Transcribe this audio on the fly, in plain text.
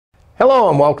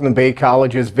Hello and welcome to Bay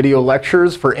College's video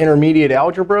lectures for intermediate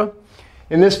algebra.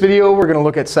 In this video, we're going to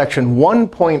look at section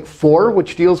 1.4,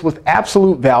 which deals with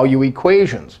absolute value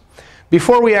equations.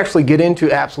 Before we actually get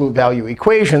into absolute value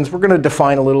equations, we're going to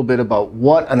define a little bit about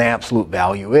what an absolute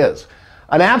value is.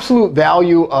 An absolute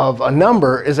value of a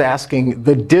number is asking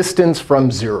the distance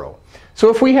from 0. So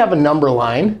if we have a number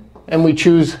line and we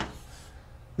choose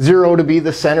 0 to be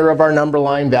the center of our number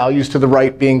line, values to the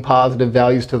right being positive,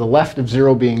 values to the left of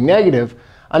 0 being negative,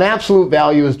 an absolute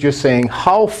value is just saying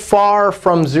how far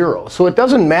from 0. So it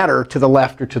doesn't matter to the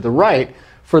left or to the right.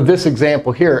 For this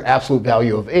example here, absolute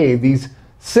value of a, these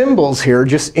symbols here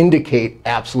just indicate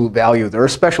absolute value. They're a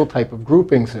special type of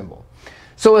grouping symbol.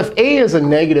 So if a is a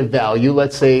negative value,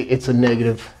 let's say it's a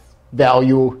negative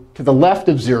value to the left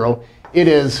of 0, it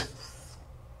is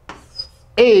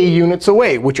a units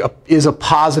away, which is a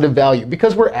positive value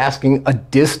because we're asking a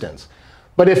distance.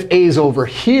 But if a is over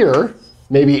here,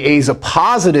 maybe a is a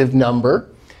positive number,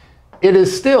 it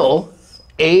is still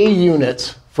a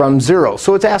units from 0.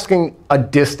 So it's asking a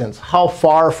distance, how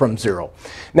far from 0.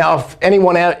 Now, if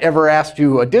anyone ever asked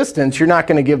you a distance, you're not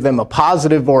going to give them a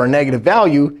positive or a negative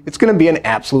value. It's going to be an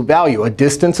absolute value. A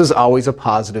distance is always a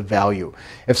positive value.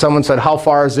 If someone said, how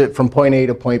far is it from point A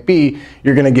to point B,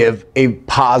 you're going to give a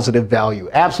positive value.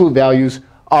 Absolute values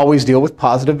always deal with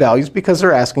positive values because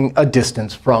they're asking a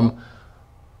distance from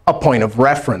a point of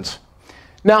reference.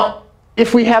 Now,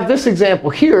 if we have this example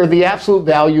here, the absolute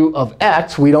value of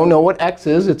x, we don't know what x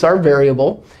is. It's our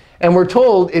variable. And we're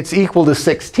told it's equal to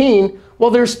 16. Well,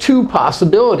 there's two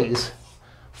possibilities.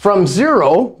 From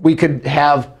 0, we could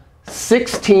have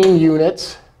 16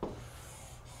 units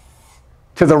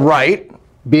to the right,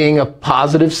 being a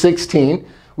positive 16.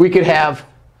 We could have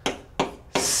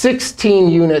 16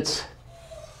 units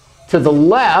to the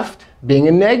left, being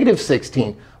a negative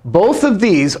 16. Both of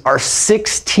these are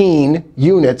 16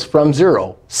 units from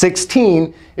 0.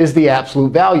 16 is the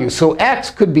absolute value. So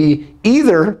x could be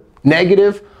either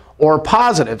negative or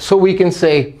positive. So we can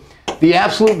say the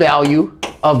absolute value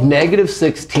of negative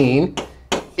 16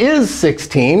 is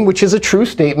 16, which is a true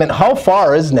statement. How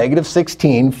far is negative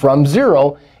 16 from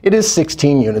 0? It is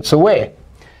 16 units away.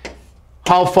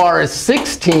 How far is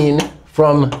 16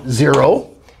 from 0?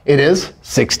 It is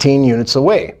 16 units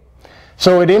away.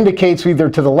 So it indicates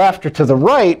either to the left or to the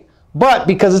right. But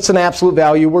because it's an absolute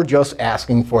value, we're just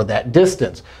asking for that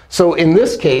distance. So in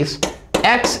this case,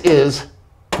 x is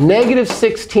negative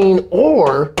 16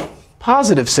 or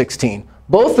positive 16.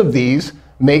 Both of these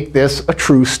make this a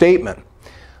true statement.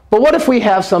 But what if we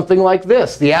have something like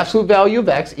this? The absolute value of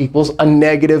x equals a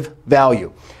negative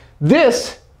value.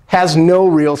 This has no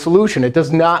real solution. It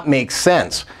does not make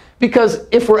sense. Because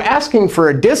if we're asking for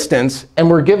a distance and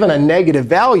we're given a negative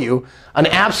value, an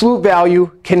absolute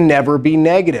value can never be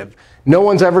negative. No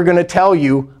one's ever going to tell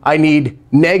you, I need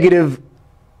negative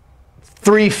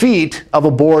 3 feet of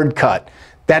a board cut.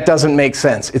 That doesn't make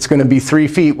sense. It's going to be 3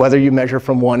 feet whether you measure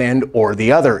from one end or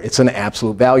the other. It's an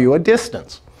absolute value, a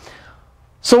distance.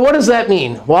 So what does that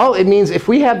mean? Well, it means if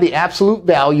we have the absolute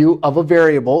value of a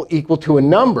variable equal to a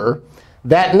number,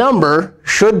 that number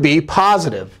should be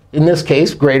positive. In this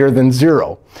case, greater than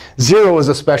 0. 0 is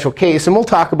a special case, and we'll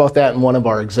talk about that in one of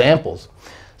our examples.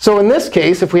 So in this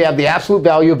case, if we have the absolute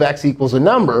value of x equals a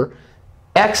number,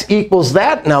 x equals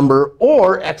that number,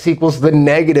 or x equals the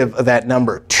negative of that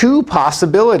number. Two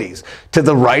possibilities, to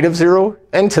the right of 0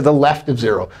 and to the left of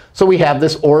 0. So we have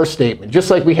this or statement, just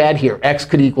like we had here. X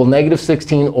could equal negative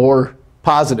 16 or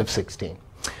positive 16.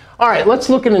 All right, let's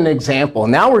look at an example.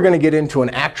 Now we're going to get into an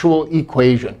actual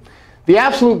equation. The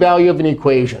absolute value of an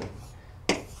equation.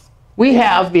 We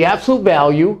have the absolute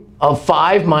value of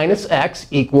 5 minus x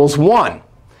equals 1.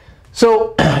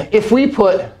 So if we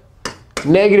put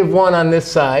negative 1 on this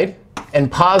side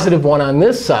and positive 1 on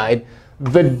this side,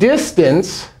 the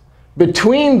distance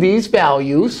between these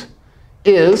values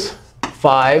is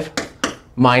 5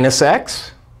 minus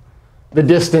x. The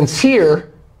distance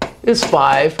here is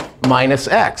 5 minus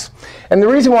x. And the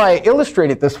reason why I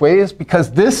illustrate it this way is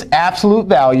because this absolute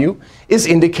value is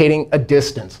indicating a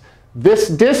distance. This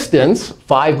distance,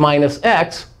 5 minus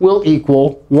x, will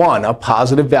equal 1, a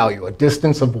positive value, a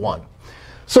distance of 1.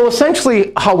 So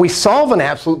essentially, how we solve an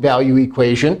absolute value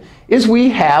equation is we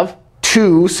have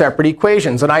two separate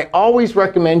equations. And I always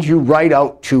recommend you write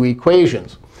out two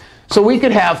equations. So we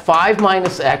could have 5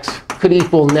 minus x could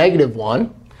equal negative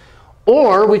 1.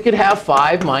 Or we could have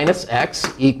 5 minus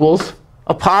x equals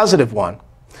a positive 1.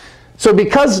 So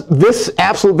because this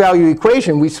absolute value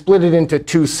equation, we split it into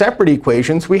two separate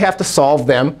equations, we have to solve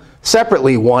them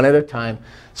separately, one at a time.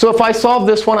 So if I solve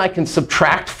this one, I can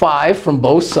subtract 5 from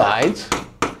both sides.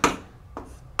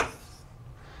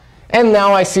 And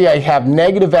now I see I have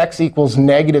negative x equals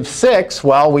negative 6.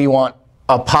 Well, we want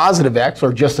a positive x,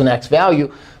 or just an x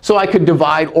value. So I could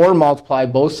divide or multiply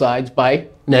both sides by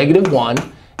negative 1.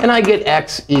 And I get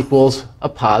x equals a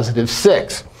positive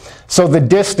 6. So the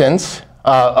distance,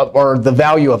 or the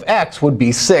value of x, would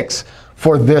be 6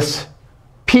 for this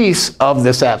piece of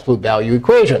this absolute value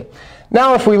equation.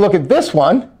 Now if we look at this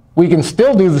one, we can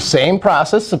still do the same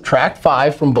process. Subtract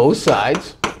 5 from both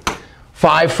sides.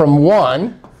 5 from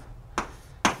 1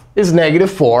 is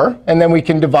negative 4. And then we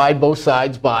can divide both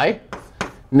sides by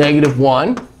negative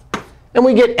 1. And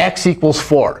we get x equals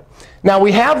 4. Now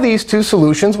we have these two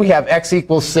solutions. We have x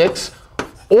equals 6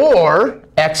 or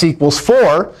x equals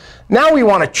 4. Now we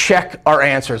want to check our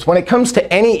answers. When it comes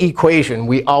to any equation,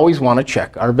 we always want to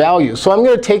check our values. So I'm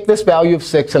going to take this value of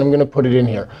 6 and I'm going to put it in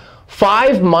here.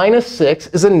 5 minus 6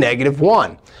 is a negative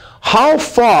 1. How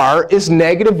far is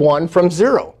negative 1 from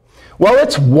 0? Well,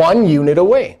 it's 1 unit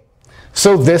away.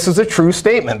 So this is a true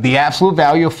statement. The absolute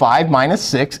value of 5 minus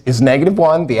 6 is negative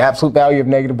 1. The absolute value of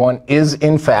negative 1 is,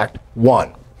 in fact,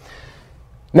 1.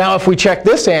 Now if we check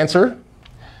this answer,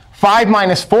 5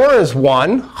 minus 4 is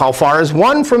 1. How far is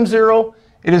 1 from 0?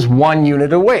 It is 1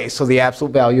 unit away. So the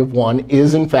absolute value of 1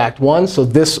 is, in fact, 1. So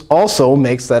this also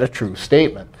makes that a true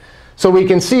statement. So we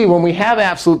can see when we have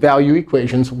absolute value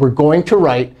equations, we're going to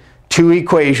write two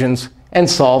equations and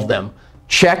solve them.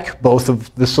 Check both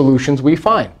of the solutions we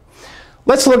find.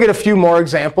 Let's look at a few more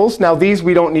examples. Now these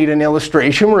we don't need an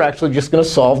illustration. We're actually just going to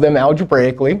solve them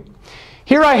algebraically.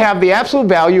 Here I have the absolute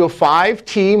value of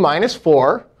 5t minus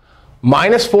 4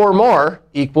 minus 4 more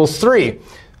equals 3.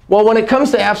 Well, when it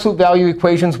comes to absolute value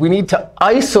equations, we need to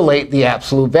isolate the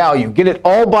absolute value. Get it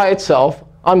all by itself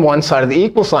on one side of the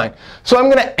equal sign. So I'm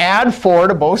going to add 4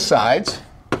 to both sides.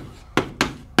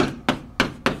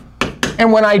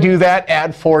 And when I do that,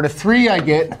 add 4 to 3, I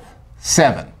get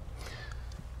 7.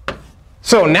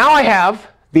 So now I have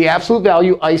the absolute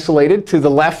value isolated to the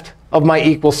left of my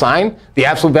equal sign. The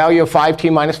absolute value of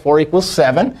 5t minus 4 equals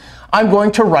 7. I'm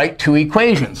going to write two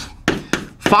equations.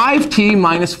 5t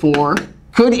minus 4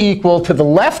 could equal, to the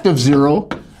left of 0,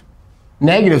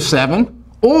 negative 7,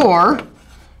 or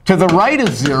to the right of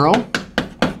 0,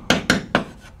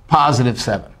 positive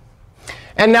 7.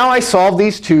 And now I solve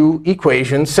these two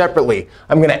equations separately.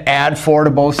 I'm going to add 4 to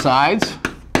both sides.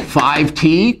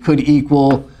 5t could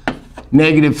equal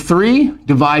negative 3.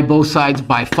 Divide both sides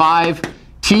by 5.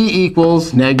 T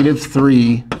equals negative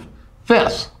 3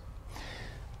 fifths.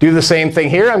 Do the same thing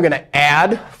here. I'm going to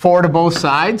add 4 to both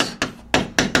sides.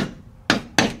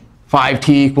 5t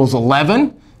equals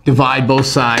 11. Divide both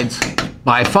sides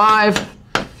by 5.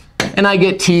 And I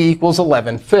get t equals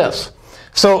 11 fifths.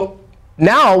 So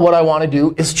now what I want to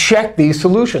do is check these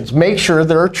solutions. Make sure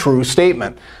they're a true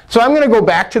statement. So I'm going to go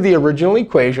back to the original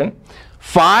equation.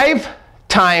 5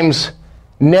 times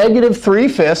negative 3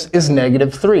 fifths is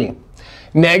negative 3.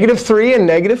 Negative 3 and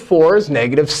negative 4 is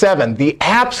negative 7. The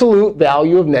absolute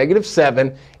value of negative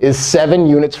 7 is 7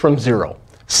 units from 0.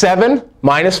 7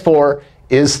 minus 4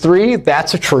 is 3.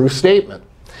 That's a true statement.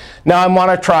 Now I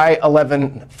want to try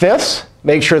 11 fifths.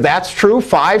 Make sure that's true.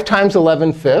 5 times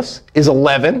 11 fifths is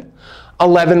 11.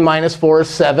 11 minus 4 is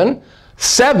 7.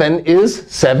 7 is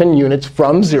 7 units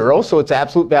from 0. So its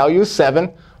absolute value is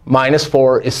 7. Minus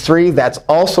 4 is 3. That's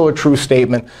also a true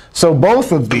statement. So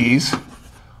both of these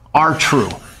are true.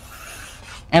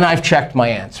 And I've checked my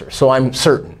answer, so I'm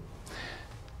certain.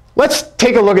 Let's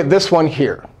take a look at this one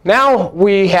here. Now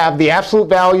we have the absolute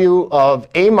value of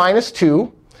a minus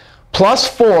 2 plus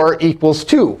 4 equals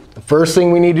 2. The first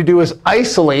thing we need to do is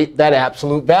isolate that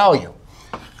absolute value.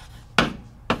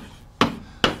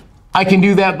 I can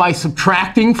do that by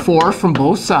subtracting 4 from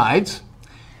both sides.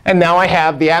 And now I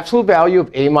have the absolute value of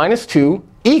a minus 2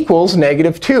 equals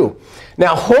negative 2.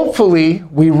 Now, hopefully,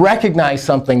 we recognize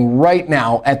something right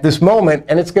now at this moment,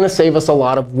 and it's going to save us a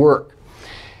lot of work.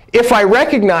 If I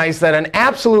recognize that an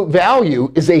absolute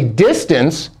value is a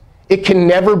distance, it can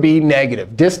never be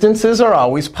negative. Distances are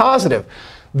always positive.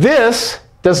 This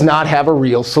does not have a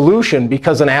real solution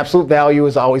because an absolute value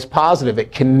is always positive.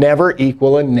 It can never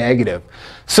equal a negative.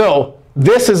 So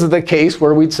this is the case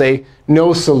where we'd say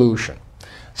no solution.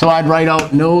 So I'd write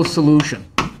out no solution.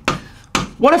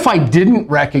 What if I didn't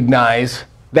recognize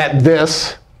that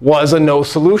this was a no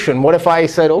solution? What if I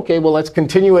said, OK, well, let's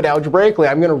continue it algebraically.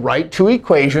 I'm going to write two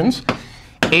equations.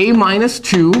 A minus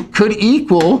 2 could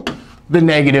equal the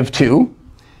negative 2.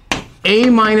 A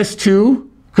minus 2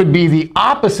 could be the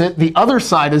opposite, the other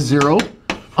side of 0,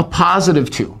 a positive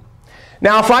 2.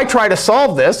 Now, if I try to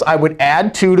solve this, I would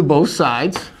add 2 to both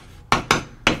sides.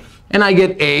 And I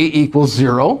get a equals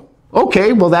 0.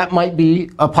 OK, well, that might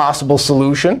be a possible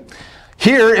solution.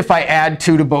 Here, if I add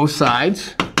 2 to both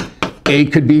sides, a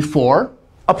could be 4,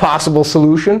 a possible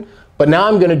solution. But now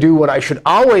I'm going to do what I should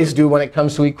always do when it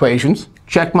comes to equations,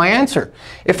 check my answer.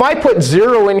 If I put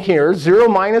 0 in here, 0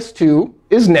 minus 2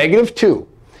 is negative 2.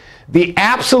 The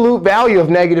absolute value of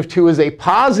negative 2 is a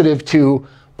positive 2.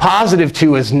 Positive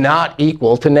 2 is not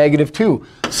equal to negative 2.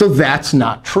 So that's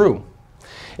not true.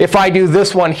 If I do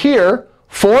this one here,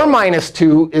 4 minus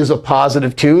 2 is a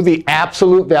positive 2. The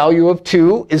absolute value of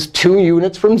 2 is 2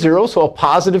 units from 0. So a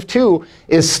positive 2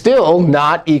 is still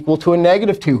not equal to a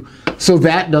negative 2. So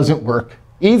that doesn't work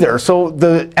either. So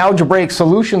the algebraic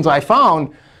solutions I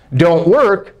found don't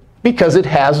work because it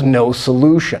has no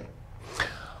solution.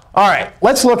 All right,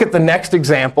 let's look at the next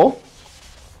example.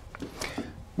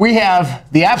 We have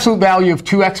the absolute value of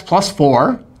 2x plus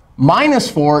 4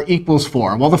 minus 4 equals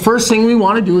 4. Well, the first thing we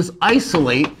want to do is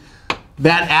isolate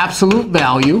that absolute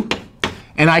value.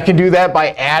 And I can do that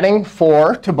by adding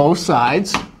 4 to both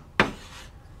sides.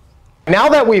 Now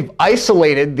that we've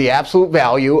isolated the absolute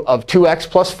value of 2x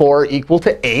plus 4 equal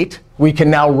to 8, we can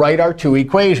now write our two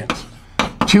equations.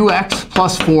 2x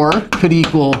plus 4 could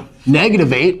equal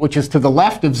negative 8, which is to the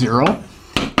left of 0.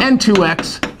 And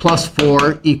 2x plus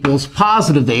 4 equals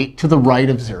positive 8 to the right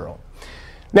of 0.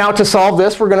 Now to solve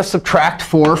this, we're going to subtract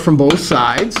 4 from both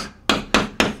sides.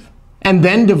 And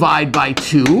then divide by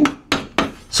 2.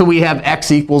 So we have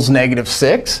x equals negative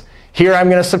 6. Here I'm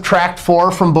going to subtract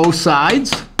 4 from both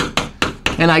sides.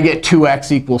 And I get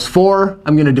 2x equals 4.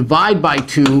 I'm going to divide by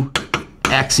 2.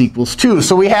 X equals 2.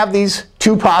 So we have these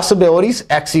two possibilities,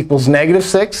 x equals negative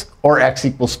 6 or x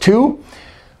equals 2.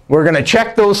 We're going to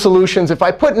check those solutions. If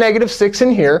I put negative 6 in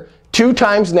here, 2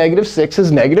 times negative 6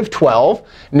 is negative 12.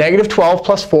 Negative 12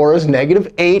 plus 4 is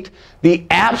negative 8. The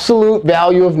absolute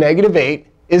value of negative 8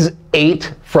 is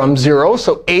 8 from 0.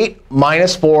 So 8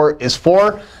 minus 4 is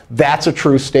 4. That's a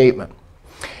true statement.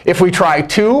 If we try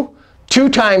 2, 2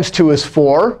 times 2 is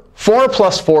 4. 4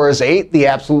 plus 4 is 8. The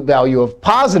absolute value of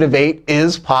positive 8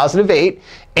 is positive 8.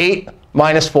 8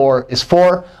 minus 4 is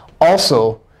 4.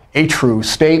 Also a true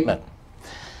statement.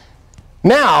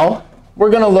 Now, we're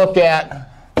going to look at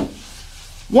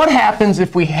what happens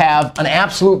if we have an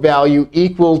absolute value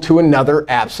equal to another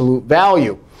absolute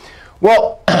value.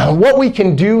 Well, what we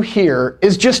can do here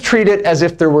is just treat it as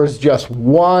if there was just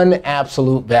one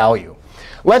absolute value.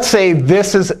 Let's say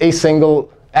this is a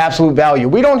single absolute value.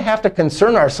 We don't have to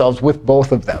concern ourselves with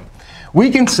both of them.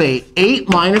 We can say 8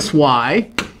 minus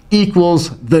y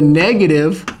equals the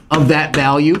negative of that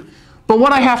value. But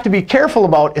what I have to be careful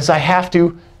about is I have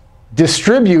to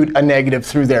distribute a negative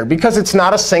through there, because it's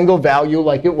not a single value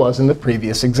like it was in the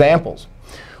previous examples.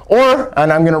 Or,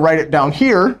 and I'm going to write it down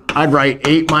here, I'd write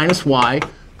 8 minus y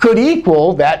could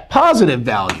equal that positive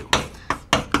value.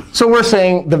 So we're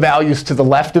saying the values to the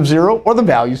left of 0 or the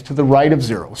values to the right of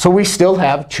 0. So we still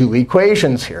have two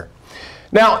equations here.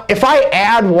 Now, if I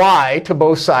add y to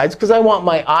both sides, because I want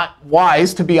my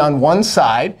y's to be on one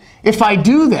side, if I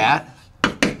do that,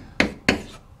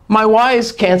 my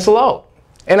y's cancel out.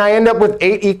 And I end up with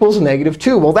 8 equals negative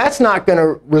 2. Well, that's not going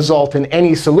to result in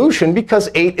any solution, because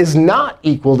 8 is not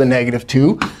equal to negative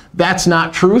 2. That's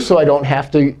not true, so I don't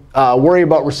have to worry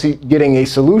about getting a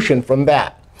solution from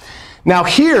that. Now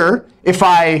here, if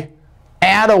I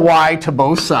add a y to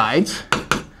both sides,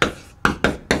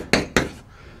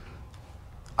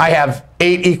 I have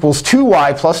 8 equals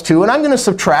 2y plus 2. And I'm going to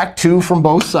subtract 2 from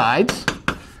both sides.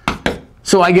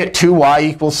 So I get 2y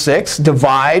equals 6.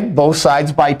 Divide both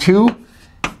sides by 2.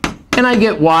 And I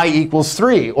get y equals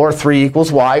 3, or 3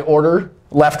 equals y. Order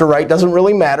left or right doesn't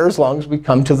really matter as long as we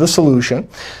come to the solution.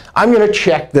 I'm going to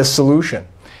check this solution.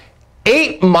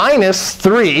 8 minus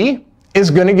 3 is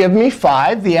going to give me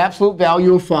 5. The absolute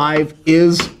value of 5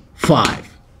 is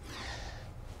 5.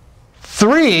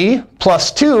 3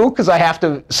 plus 2, because I have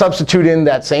to substitute in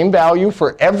that same value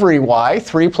for every y.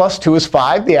 3 plus 2 is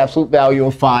 5. The absolute value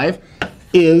of 5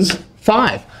 is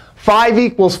 5. 5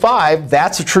 equals 5.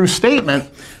 That's a true statement.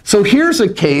 So here's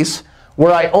a case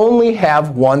where I only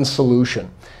have one solution.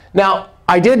 Now,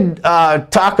 I did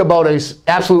talk about an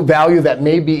absolute value that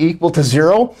may be equal to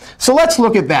 0. So let's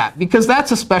look at that, because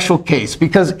that's a special case.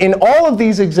 Because in all of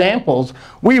these examples,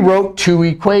 we wrote two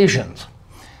equations.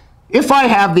 If I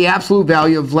have the absolute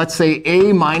value of, let's say,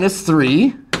 a minus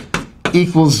 3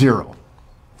 equals 0.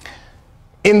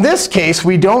 In this case,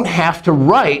 we don't have to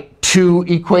write two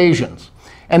equations.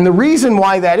 And the reason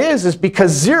why that is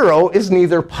because 0 is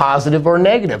neither positive or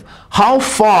negative. How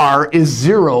far is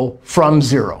 0 from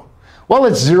 0? Well,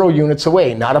 it's 0 units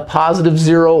away, not a positive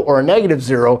 0 or a negative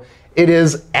 0. It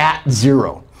is at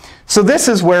 0. So this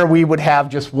is where we would have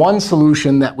just one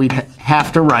solution that we'd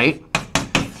have to write.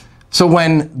 So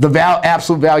when the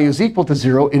absolute value is equal to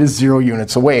 0, it is 0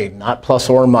 units away, not plus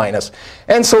or minus.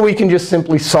 And so we can just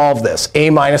simply solve this. A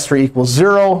minus 3 equals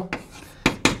 0.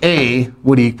 A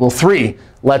would equal 3.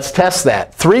 Let's test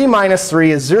that. 3 minus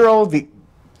 3 is 0. The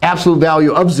absolute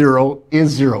value of 0 is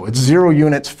 0. It's 0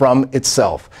 units from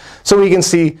itself. So we can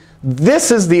see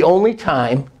this is the only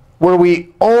time where we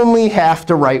only have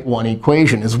to write one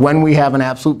equation, is when we have an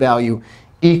absolute value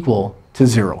equal to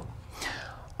 0.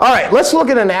 All right, let's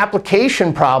look at an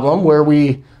application problem where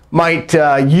we might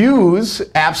use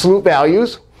absolute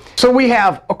values. So we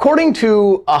have, according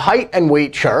to a height and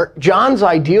weight chart, John's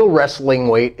ideal wrestling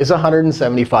weight is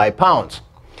 175 pounds.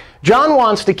 John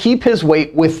wants to keep his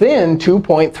weight within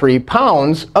 2.3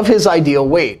 pounds of his ideal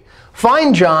weight.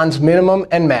 Find John's minimum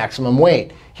and maximum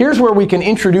weight. Here's where we can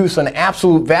introduce an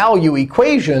absolute value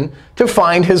equation to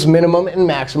find his minimum and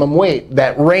maximum weight,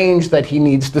 that range that he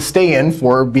needs to stay in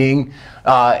for being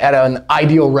at an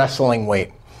ideal wrestling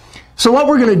weight. So what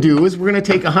we're going to do is we're going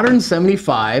to take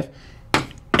 175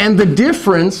 and the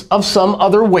difference of some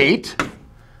other weight,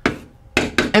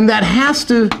 and that has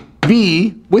to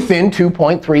be within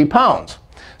 2.3 pounds.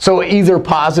 So either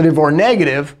positive or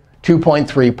negative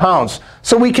 2.3 pounds.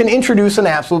 So we can introduce an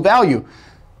absolute value.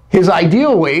 His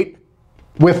ideal weight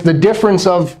with the difference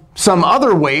of some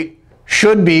other weight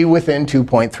should be within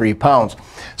 2.3 pounds.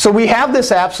 So we have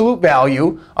this absolute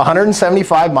value,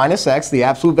 175 minus x. The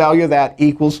absolute value of that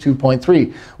equals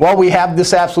 2.3. Well, we have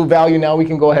this absolute value now. We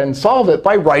can go ahead and solve it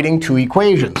by writing two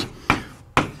equations.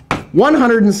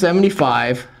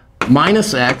 175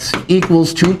 minus x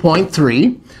equals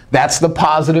 2.3. That's the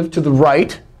positive to the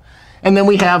right. And then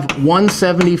we have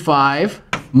 175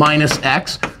 minus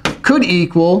x could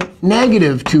equal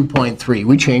negative 2.3.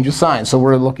 We change the sign, so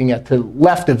we're looking at the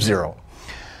left of 0.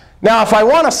 Now, if I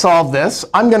want to solve this,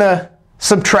 I'm going to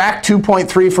subtract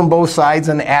 2.3 from both sides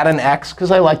and add an x,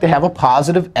 because I like to have a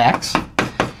positive x.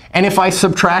 And if I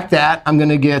subtract that, I'm going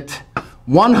to get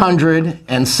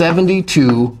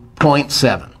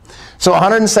 172.7. So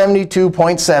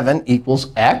 172.7 equals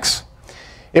x.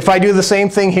 If I do the same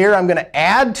thing here, I'm going to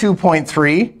add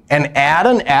 2.3 and add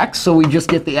an x. So we just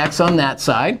get the x on that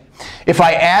side. If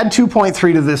I add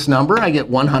 2.3 to this number, I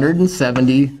get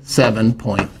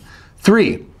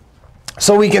 177.3.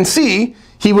 So we can see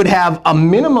he would have a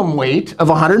minimum weight of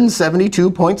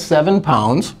 172.7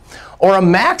 pounds or a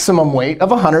maximum weight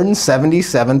of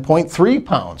 177.3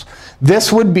 pounds.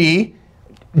 This would be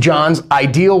John's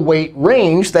ideal weight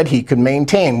range that he could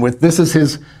maintain. This is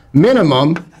his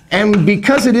minimum. And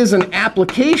because it is an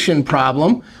application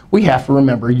problem, we have to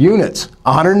remember units.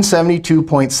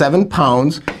 172.7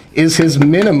 pounds is his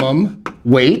minimum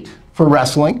weight for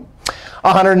wrestling.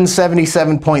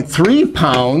 177.3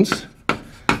 pounds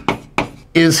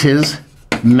is his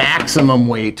maximum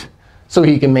weight, so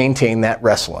he can maintain that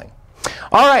wrestling.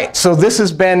 All right, so this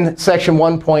has been section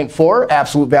 1.4,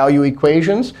 absolute value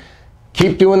equations.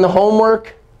 Keep doing the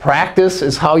homework. Practice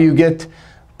is how you get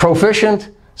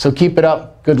proficient. So keep it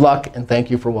up. Good luck, and thank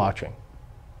you for watching.